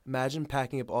Imagine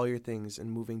packing up all your things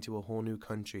and moving to a whole new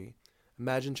country.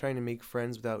 Imagine trying to make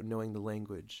friends without knowing the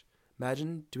language.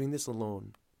 Imagine doing this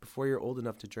alone, before you're old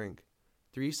enough to drink.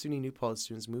 3 SUNY New Paltz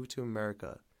students moved to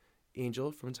America.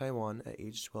 Angel from Taiwan at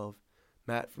age 12,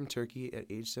 Matt from Turkey at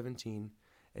age 17,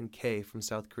 and Kay from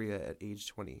South Korea at age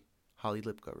 20. Holly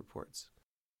Lipka reports.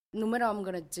 No matter what I'm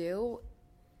gonna do,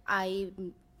 I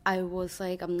was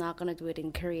like, I'm not gonna do it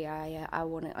in Korea. I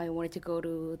wanted to go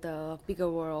to the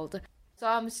bigger world. So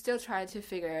I'm still trying to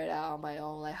figure it out on my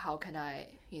own, like how can I,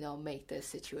 make this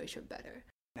situation better.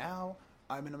 Now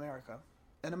I'm in America.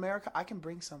 In America, I can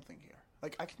bring something here.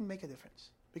 Like, I can make a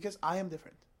difference because I am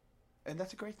different. And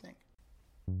that's a great thing.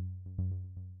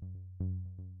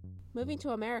 Moving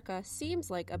to America seems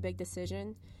like a big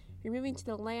decision. You're moving to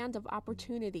the land of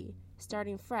opportunity,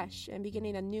 starting fresh and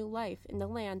beginning a new life in the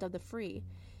land of the free.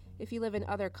 If you live in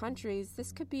other countries,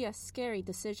 this could be a scary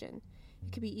decision.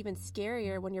 It could be even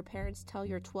scarier when your parents tell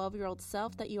your 12-year-old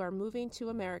self that you are moving to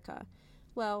America.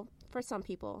 Well, for some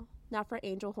people, not for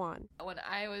Angel Juan. When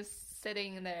I was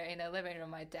sitting there in the living room,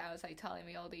 my dad was telling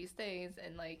me all these things,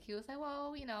 and he was like,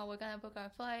 well, we're gonna book our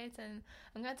flights and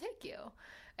I'm gonna take you.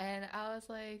 And I was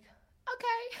like,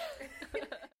 okay.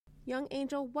 Young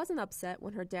Angel wasn't upset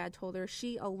when her dad told her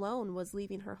she alone was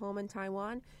leaving her home in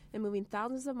Taiwan and moving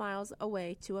thousands of miles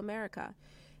away to America.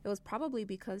 It was probably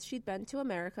because she'd been to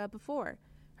America before.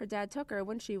 Her dad took her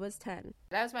when she was 10.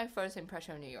 That was my first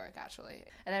impression of New York, actually.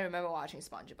 And I remember watching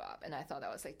SpongeBob, and I thought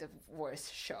that was the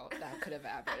worst show that could have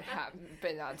ever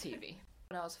been on TV.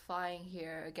 When I was flying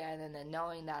here again and then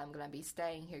knowing that I'm going to be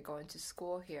staying here, going to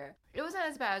school here, it wasn't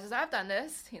as bad as I've done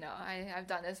this. I've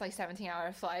done this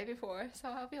 17-hour flight before, so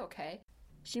I'll be okay.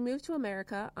 She moved to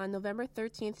America on November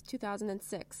 13th,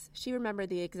 2006. She remembered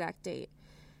the exact date.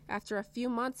 After a few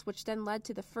months, which then led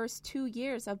to the first 2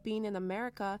 years of being in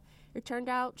America, it turned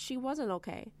out she wasn't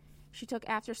okay. She took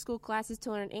after-school classes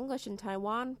to learn English in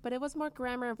Taiwan, but it was more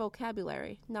grammar and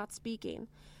vocabulary, not speaking.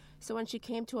 So when she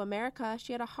came to America,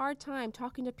 she had a hard time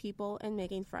talking to people and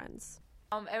making friends.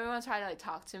 Everyone tried to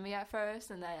talk to me at first,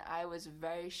 and then I was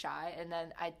very shy, and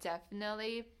then I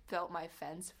definitely built my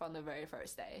fence from the very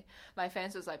first day. My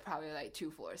fence was probably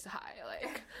 2 floors high.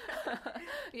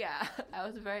 Yeah, I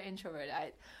was very introverted.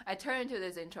 I turned into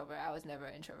this introvert. I was never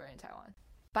an introvert in Taiwan.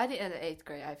 By the end of 8th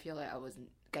grade, I feel like I was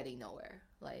getting nowhere.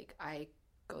 I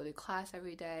go to class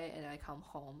every day and I come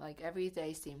home. Every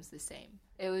day seems the same.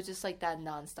 It was just that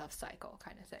non-stop cycle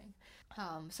kind of thing.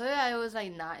 So yeah, it was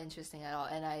not interesting at all,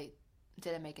 and I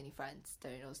didn't make any friends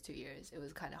during those 2 years. It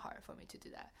was kind of hard for me to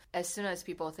do that. As soon as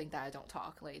people think that I don't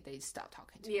talk, they stop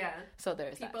talking to me. Yeah. So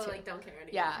there's people, that too. Don't care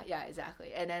anymore. Yeah,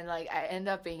 exactly. And then, I end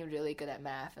up being really good at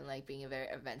math and, being very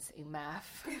advanced in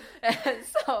math. And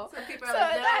so people are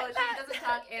no, she doesn't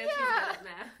talk and she's good at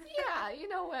math. Yeah, you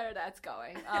know where that's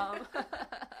going.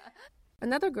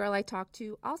 Another girl I talked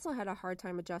to also had a hard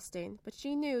time adjusting, but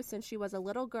she knew since she was a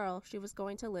little girl, she was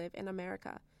going to live in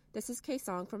America. This is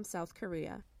K-Song from South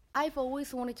Korea. I've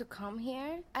always wanted to come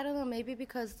here. I don't know, maybe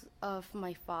because of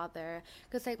my father.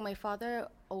 Because my father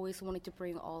always wanted to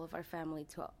bring all of our family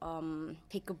to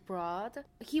take abroad.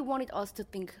 He wanted us to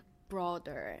think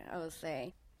broader, I would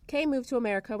say. Kay moved to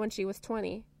America when she was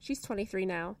 20. She's 23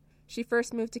 now. She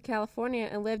first moved to California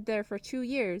and lived there for 2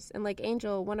 years. And like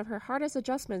Angel, one of her hardest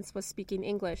adjustments was speaking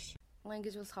English.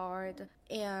 Language was hard.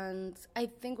 And I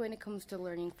think when it comes to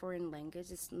learning foreign language,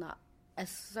 it's not at a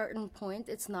certain point,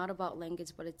 it's not about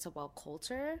language, but it's about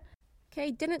culture. Kay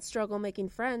didn't struggle making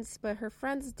friends, but her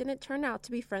friends didn't turn out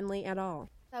to be friendly at all.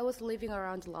 I was living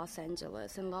around Los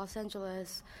Angeles, and Los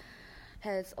Angeles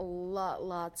has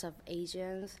lots of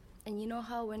Asians. And you know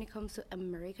how when it comes to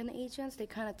American Asians, they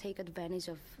kind of take advantage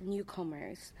of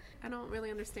newcomers. I don't really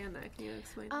understand that. Can you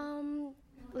explain?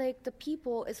 The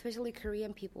people, especially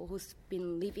Korean people who's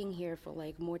been living here for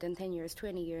more than 10 years,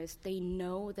 20 years, they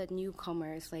know that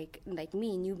newcomers, like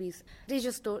me, newbies, they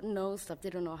just don't know stuff. They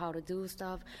don't know how to do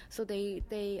stuff. So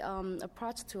they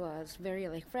approach to us very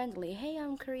friendly. Hey,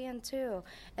 I'm Korean too.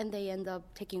 And they end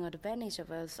up taking advantage of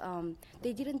us.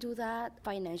 They didn't do that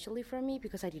financially for me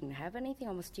because I didn't have anything.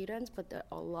 I'm a student, but there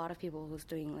are a lot of people who's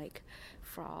doing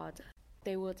fraud.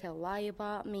 They will tell lie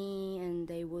about me, and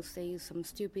they will say some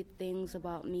stupid things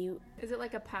about me. Is it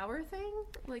a power thing?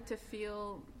 To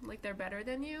feel like they're better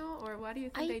than you? Or why do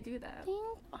you think they do that?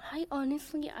 I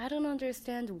don't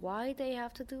understand why they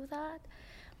have to do that.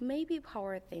 Maybe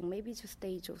power thing. Maybe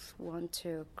they just want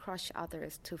to crush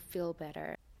others to feel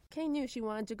better. Kay knew she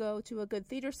wanted to go to a good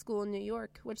theater school in New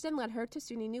York, which then led her to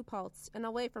SUNY New Paltz and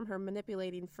away from her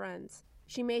manipulating friends.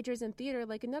 She majors in theater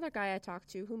like another guy I talked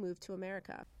to who moved to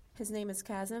America. His name is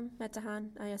Kazim Metahan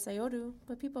Ayasayodu,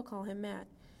 but people call him Matt.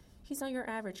 He's not your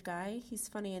average guy. He's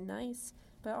funny and nice,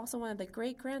 but also one of the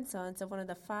great-grandsons of one of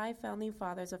the 5 founding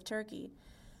fathers of Turkey.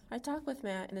 I talked with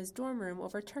Matt in his dorm room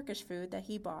over Turkish food that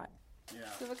he bought. Yeah.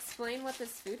 So explain what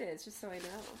this food is, just so I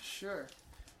know. Sure.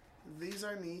 These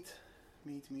are meat.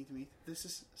 This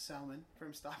is salmon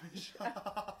from Stop and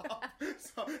Shop.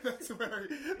 So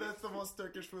that's the most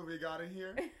Turkish food we got in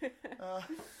here.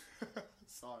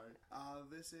 Sorry.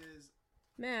 This is...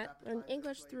 Matt learned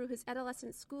English through his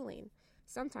adolescent schooling.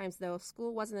 Sometimes, though,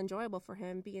 school wasn't enjoyable for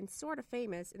him, being sort of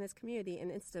famous in his community in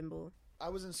Istanbul. I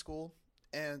was in school,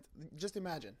 and just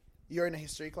imagine, you're in a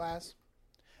history class,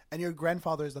 and your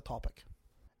grandfather is the topic.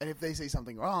 And if they say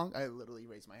something wrong, I literally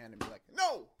raise my hand and be like,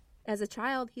 no! As a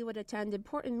child, he would attend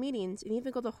important meetings and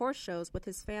even go to horse shows with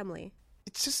his family.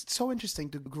 It's just so interesting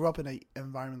to grow up in an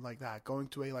environment like that, going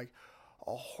to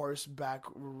a horseback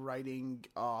riding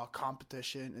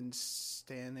competition and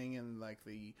standing in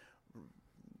the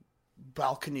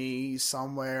balcony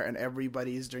somewhere and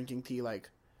everybody is drinking tea like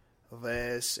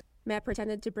this. Matt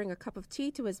pretended to bring a cup of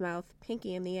tea to his mouth,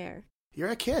 pinky in the air. You're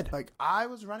a kid. I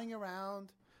was running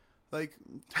around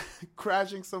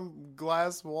crashing some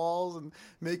glass walls and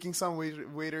making some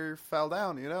waiter fell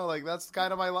down, that's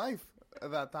kind of my life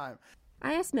at that time.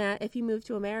 I asked Matt if he moved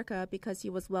to America because he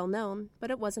was well known,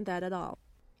 but it wasn't that at all.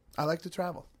 I like to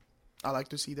travel. I like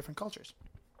to see different cultures.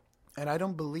 And I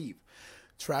don't believe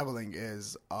traveling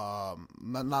is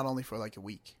not only for a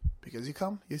week. Because you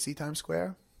come, you see Times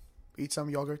Square, eat some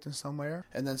yogurt in somewhere,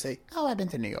 and then say, oh, I've been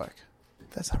to New York.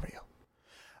 That's not real.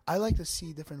 I like to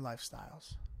see different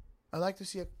lifestyles. I like to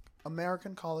see an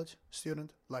American college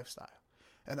student lifestyle,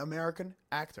 an American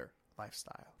actor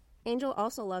lifestyle. Angel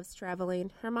also loves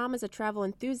traveling. Her mom is a travel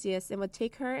enthusiast and would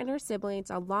take her and her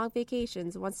siblings on long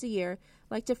vacations once a year,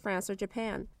 like to France or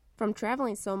Japan. From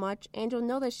traveling so much, Angel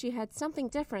noticed she had something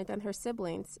different than her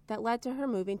siblings that led to her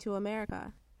moving to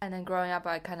America. And then growing up,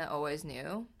 I kind of always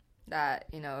knew that,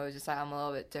 it was just I'm a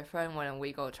little bit different when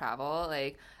we go travel.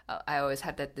 I always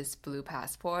had this blue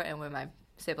passport, and with my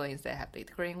siblings, they have the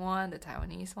green one, the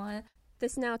Taiwanese one.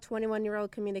 This now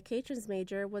 21-year-old communications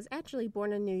major was actually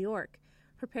born in New York.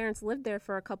 Her parents lived there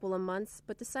for a couple of months,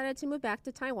 but decided to move back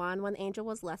to Taiwan when Angel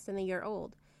was less than a year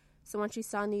old. So when she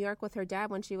saw New York with her dad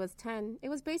when she was 10, it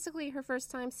was basically her first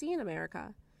time seeing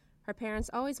America. Her parents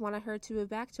always wanted her to move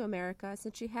back to America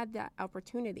since she had that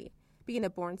opportunity, being a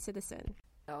born citizen.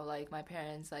 My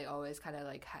parents always kind of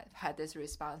had this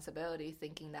responsibility,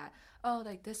 thinking that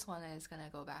this one is gonna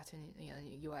go back to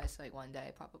U.S. one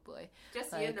day probably.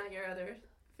 Just you, not your other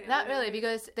family. Not really,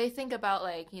 because they think about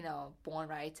born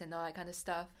rights and all that kind of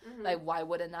stuff. Mm-hmm. Why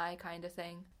wouldn't I kind of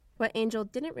thing. What Angel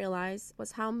didn't realize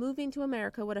was how moving to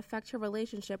America would affect her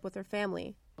relationship with her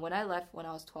family. When I left when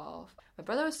I was 12, my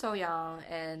brother was so young,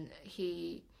 and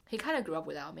he kind of grew up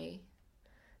without me.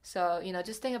 So,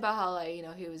 just think about how,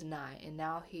 he was 9, and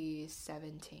now he's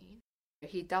 17.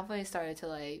 He definitely started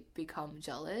to, become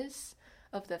jealous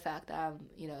of the fact that I'm,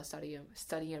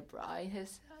 studying abroad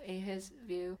in his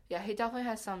view. Yeah, he definitely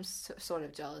has some sort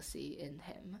of jealousy in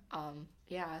him.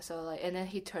 And then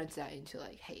he turns that into,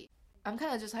 hate. I'm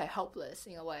kind of just, helpless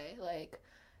in a way.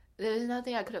 There's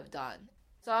nothing I could have done.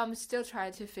 So I'm still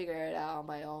trying to figure it out on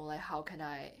my own, how can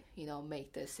I,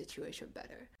 make this situation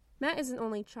better. Matt is an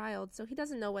only child, so he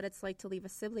doesn't know what it's like to leave a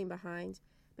sibling behind,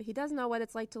 but he does know what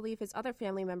it's like to leave his other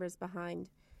family members behind.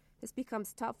 This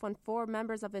becomes tough when 4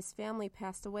 members of his family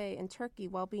passed away in Turkey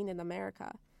while being in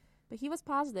America. But he was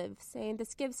positive, saying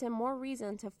this gives him more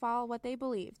reason to follow what they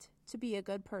believed, to be a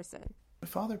good person. My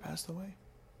father passed away.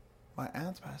 My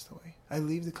aunt passed away. I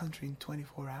leave the country in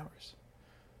 24 hours.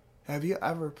 Have you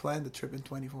ever planned a trip in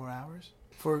 24 hours?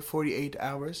 For 48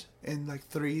 hours in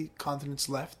 3 continents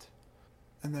left?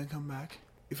 And then come back.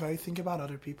 If I think about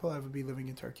other people, I would be living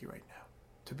in Turkey right now,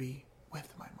 to be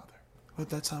with my mother. But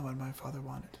that's not what my father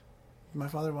wanted. My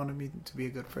father wanted me to be a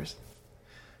good person.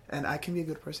 And I can be a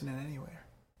good person in anywhere.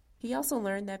 He also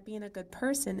learned that being a good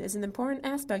person is an important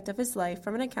aspect of his life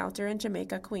from an encounter in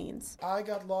Jamaica, Queens. I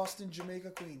got lost in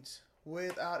Jamaica, Queens,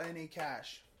 without any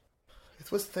cash.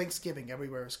 It was Thanksgiving,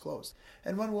 everywhere was closed.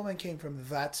 And one woman came from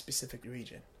that specific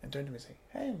region and turned to me and said,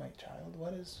 "Hey, my child,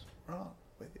 what is wrong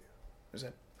with you?" I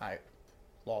said, "I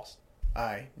lost.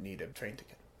 I need a train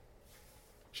ticket."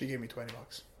 She gave me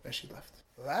 $20 and she left.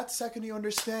 That second you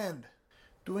understand,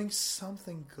 doing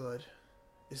something good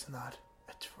is not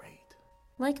a trade.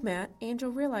 Like Matt,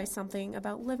 Angel realized something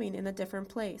about living in a different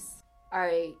place.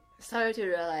 I started to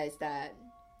realize that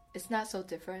it's not so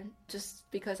different. Just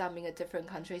because I'm in a different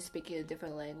country speaking a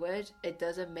different language, it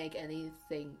doesn't make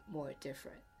anything more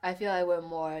different. I feel like we're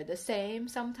more the same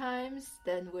sometimes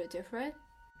than we're different.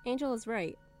 Angel is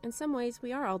right. In some ways,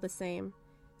 we are all the same.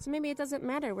 So maybe it doesn't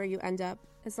matter where you end up,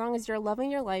 as long as you're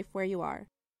loving your life where you are.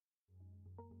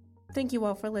 Thank you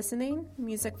all for listening.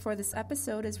 Music for this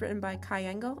episode is written by Kai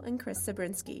Engel and Chris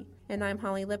Sabrinsky. And I'm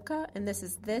Holly Lipka, and this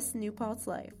is This New Paltz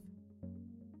Life.